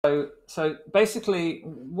So basically,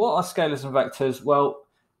 what are scalars and vectors? Well,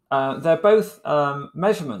 they're both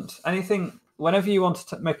measurements. Whenever you want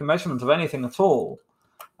to make a measurement of anything at all,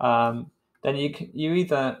 then you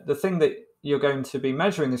either, the thing that you're going to be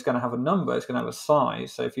measuring is going to have a number, it's going to have a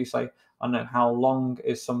size. So if you say, I don't know, how long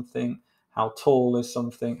is something, how tall is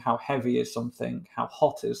something, how heavy is something, how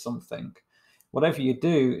hot is something, whatever you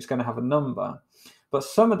do, it's going to have a number. But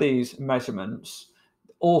some of these measurements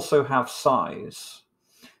also have size.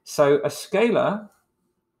 So a scalar,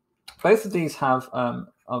 both of these have a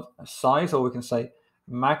size, or we can say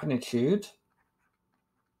magnitude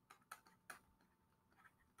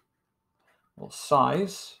or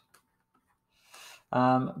size.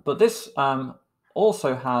 But this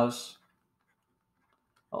also has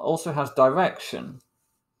direction.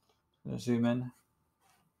 I'm going to zoom in.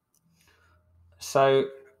 So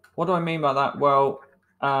what do I mean by that? Well,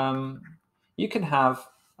 you can have.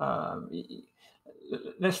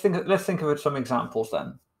 Let's think of some examples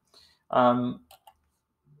then.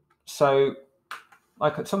 So,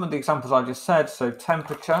 like some of the examples I just said. So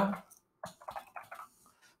temperature.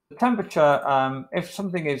 The temperature. If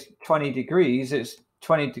something is 20 degrees, it's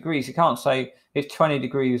 20 degrees. You can't say it's 20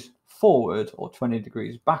 degrees forward or 20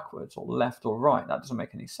 degrees backwards or left or right. That doesn't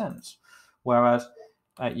make any sense. Whereas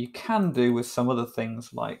you can do with some other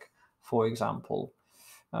things, like, for example,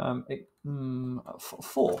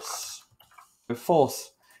 force. So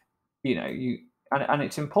force, and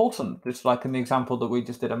it's important, just like in the example that we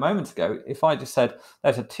just did a moment ago. If I just said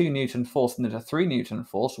there's a 2 Newton force and there's a 3 Newton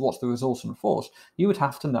force, what's the resultant force? You would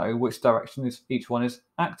have to know which direction each one is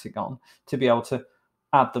acting on to be able to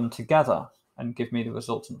add them together and give me the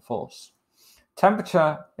resultant force.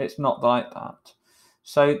 Temperature, it's not like that.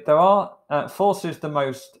 So there are force is the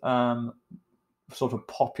most sort of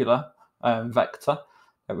popular vector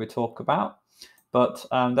that we talk about, but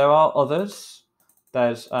there are others.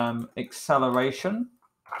 There's acceleration.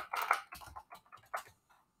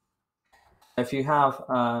 If you have,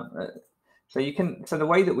 so the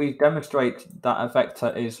way that we demonstrate that a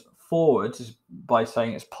vector is forwards is by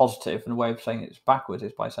saying it's positive, and the way of saying it's backwards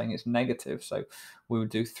is by saying it's negative. So we would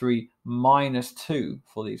do 3 minus 2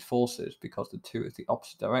 for these forces, because the 2 is the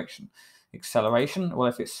opposite direction. Acceleration, well,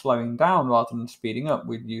 if it's slowing down rather than speeding up,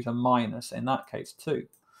 we'd use a minus in that case too.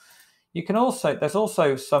 There's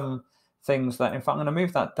also some things that, in fact, I'm going to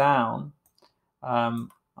move that down. I'm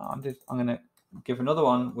going to give another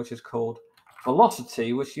one, which is called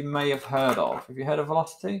velocity, which you may have heard of. Have you heard of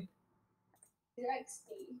velocity? Like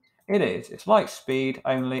speed. It is. It's like speed,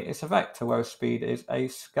 only it's a vector, whereas speed is a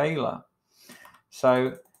scalar.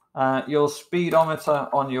 So your speedometer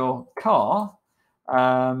on your car,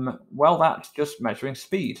 well, that's just measuring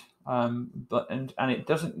speed. It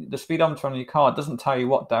doesn't. The speedometer on your car doesn't tell you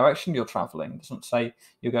what direction you're traveling. It doesn't say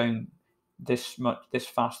you're going this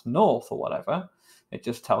fast north or whatever. It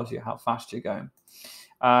just tells you how fast you're going.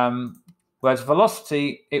 Whereas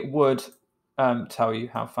velocity, it would tell you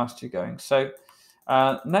how fast you're going. So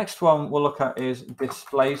next one we'll look at is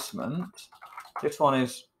displacement. This one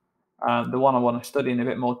is the one I want to study in a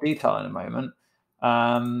bit more detail in a moment,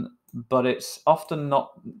 but it's often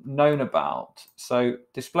not known about. So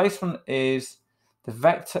displacement is the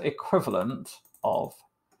vector equivalent of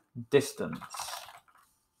distance.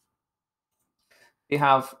 You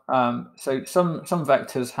have so some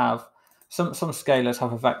vectors have some scalars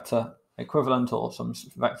have a vector equivalent, or some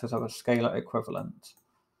vectors have a scalar equivalent.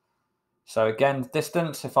 So again,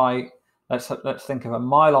 distance. Let's think of a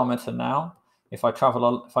mileometer now. If I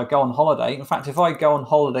go on holiday, in fact, if I go on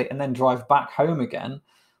holiday and then drive back home again,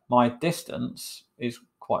 my distance is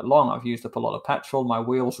quite long. I've used up a lot of petrol. My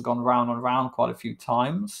wheels have gone round and round quite a few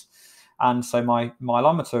times, and so my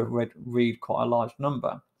mileometer would read quite a large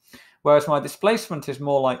number. Whereas my displacement is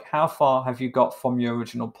more like, how far have you got from your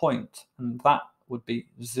original point? And that would be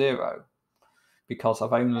 0, because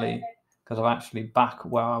I'm actually back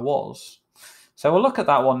where I was. So we'll look at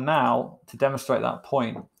that one now to demonstrate that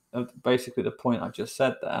point, basically the point I just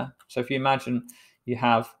said there. So if you imagine you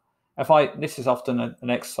have, this is often an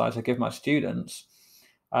exercise I give my students.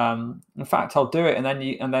 In fact, I'll do it, and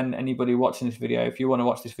then anybody watching this video, if you want to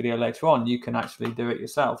watch this video later on, you can actually do it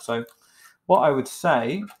yourself. So what I would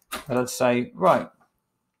say, I'd say, right,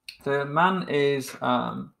 the man is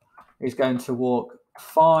going to walk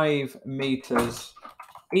 5 meters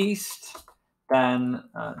east, then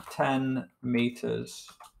 10 meters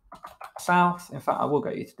south. In fact, I will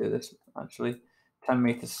get you to do this, actually. 10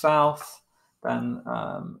 meters south, then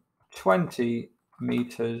 20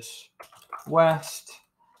 meters west,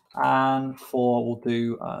 and 4 will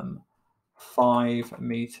do 5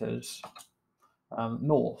 meters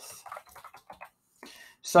north.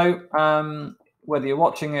 So whether you're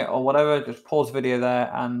watching it or whatever, just pause the video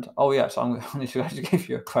there and, oh yes, I'm going to give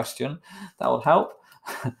you a question. That will help.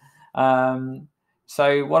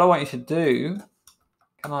 So what I want you to do,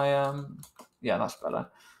 can I, yeah, that's better.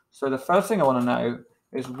 So the first thing I want to know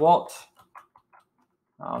is what,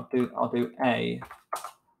 I'll do A.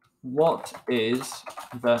 What is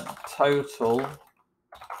the total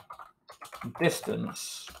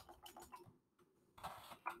distance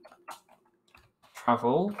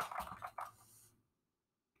traveled?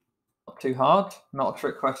 Not too hard, not a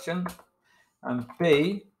trick question. And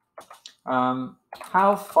B,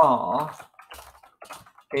 how far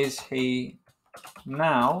is he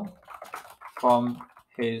now from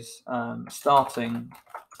his starting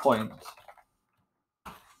point?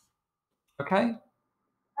 Okay.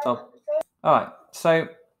 So, all right. So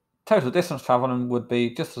total distance traveled would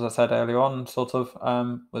be, just as I said earlier on, sort of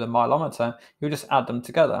with a mileometer. You would just add them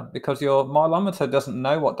together because your mileometer doesn't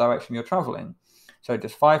know what direction you're travelling. So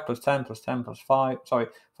just 5 plus 10 plus 10 plus 5. Sorry,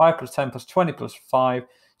 5 plus 10 plus 20 plus 5.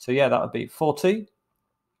 So yeah, that would be 40.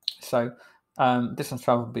 So distance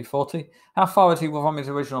traveled would be 40. How far is he from his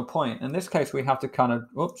original point? In this case, we have to kind of,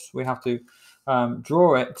 we have to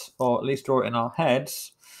draw it, or at least draw it in our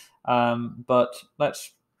heads. But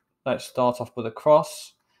let's start off with a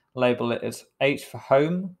cross. Label it as H for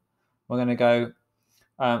home. We're going to go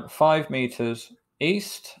 5 meters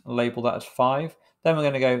east. Label that as 5. Then we're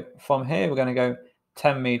going to go from here. We're going to go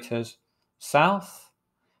 10 meters south.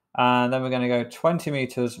 And then we're going to go 20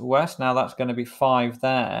 meters west. Now that's going to be 5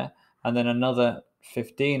 there. And then another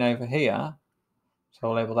 15 over here. So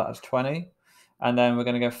I'll label that as 20. And then we're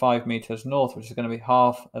going to go 5 meters north, which is going to be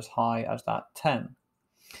half as high as that 10.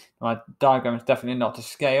 My diagram is definitely not to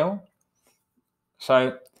scale.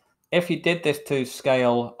 So if you did this to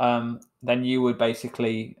scale, then you would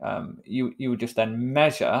basically, you would just then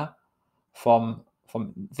measure from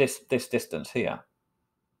this distance here.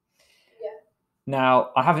 Now,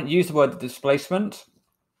 I haven't used the word displacement.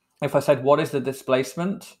 If I said, what is the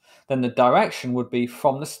displacement? Then the direction would be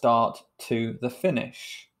from the start to the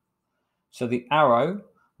finish. So the arrow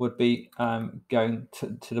would be going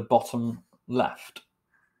to the bottom left,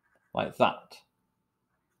 like that.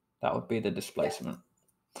 That would be the displacement.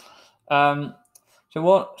 How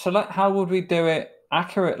would we do it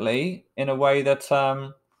accurately in a way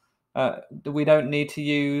that we don't need to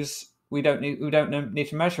use? We don't need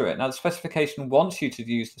to measure it. Now, the specification wants you to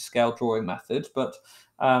use the scale drawing method, but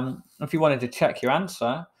if you wanted to check your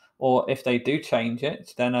answer, or if they do change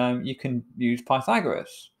it, then you can use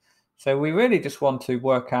Pythagoras. So we really just want to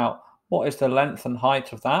work out what is the length and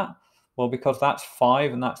height of that. Well, because that's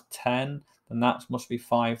 5 and that's 10, then that must be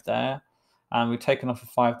 5 there. And we've taken off a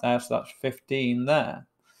 5 there, so that's 15 there.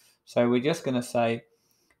 So we're just going to say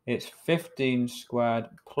it's 15 squared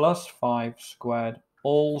plus 5 squared,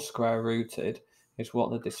 all square rooted, is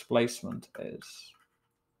what the displacement is.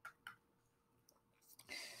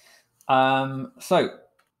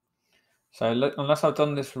 So look, unless I've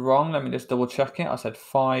done this wrong, let me just double check it. I said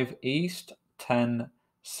 5 east, 10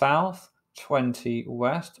 south, 20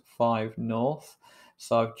 west, 5 north.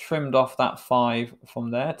 So I've trimmed off that 5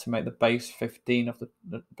 from there to make the base 15 of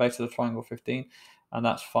the base of the triangle 15, and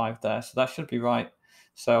that's 5 there. So that should be right.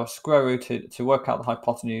 So I've square rooted to work out the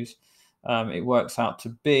hypotenuse. It works out to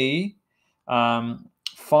be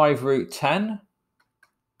 5 root 10,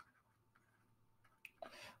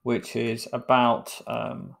 which is about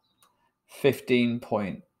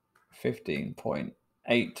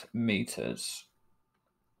 15.8 meters.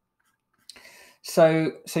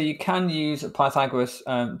 So you can use Pythagoras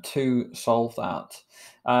to solve that.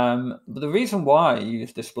 But the reason why you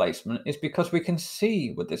use displacement is because we can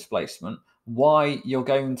see with displacement why you're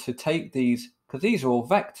going to take these, because these are all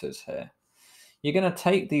vectors here. You're going to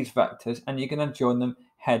take these vectors and you're going to join them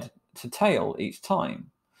head to tail each time.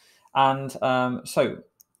 And so,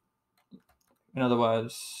 in other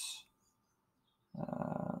words,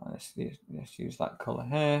 let's use that color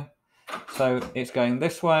here. So it's going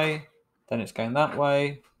this way, then it's going that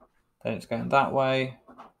way, then it's going that way,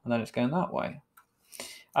 and then it's going that way.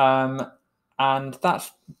 And that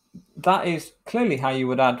is clearly how you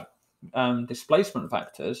would add displacement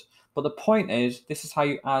vectors. But the point is, this is how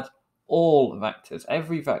you add all vectors.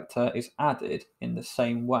 Every vector is added in the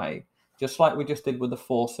same way, just like we just did with the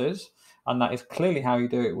forces. And that is clearly how you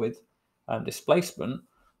do it with displacement.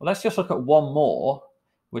 Well, let's just look at one more,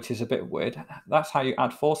 which is a bit weird. That's how you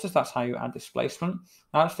add forces. That's how you add displacement.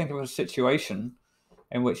 Now let's think of a situation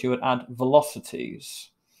in which you would add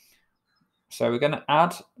velocities. So we're going to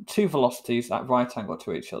add 2 velocities at right angle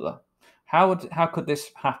to each other. How could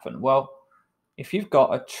this happen? Well, if you've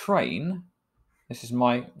got a train, this is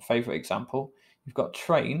my favorite example. You've got a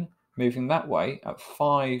train moving that way at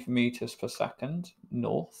 5 meters per second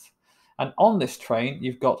north. And on this train,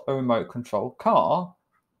 you've got a remote control car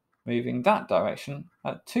moving that direction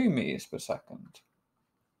at 2 meters per second.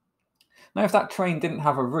 Now, if that train didn't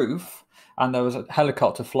have a roof and there was a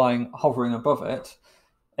helicopter hovering above it,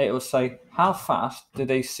 it would say, how fast do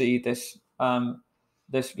they see this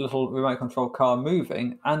this little remote control car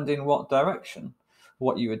moving, and in what direction?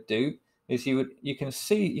 What you would do is you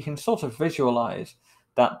can sort of visualize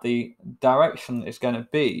that the direction is going to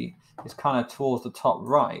be is kind of towards the top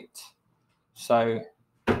right. So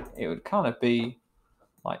it would kind of be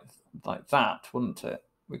like that, wouldn't it?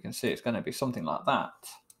 We can see it's going to be something like that.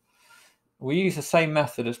 We use the same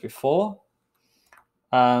method as before.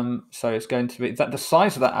 So it's going to be that the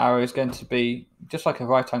size of that arrow is going to be just like a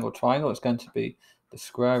right angle triangle. It's going to be the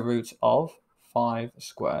square root of 5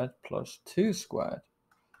 squared plus 2 squared.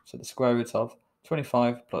 So the square root of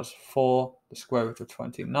 25 plus 4, the square root of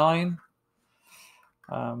 29,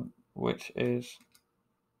 which is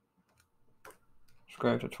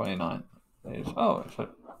square root of 29 is, it's a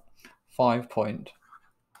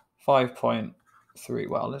 5.3,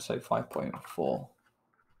 well, let's say 5.4.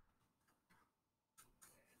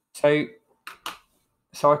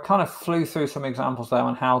 So I kind of flew through some examples there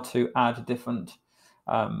on how to add different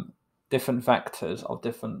vectors of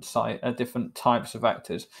different types of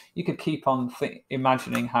vectors. You could keep on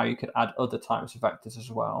imagining how you could add other types of vectors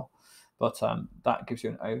as well, but that gives you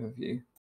an overview.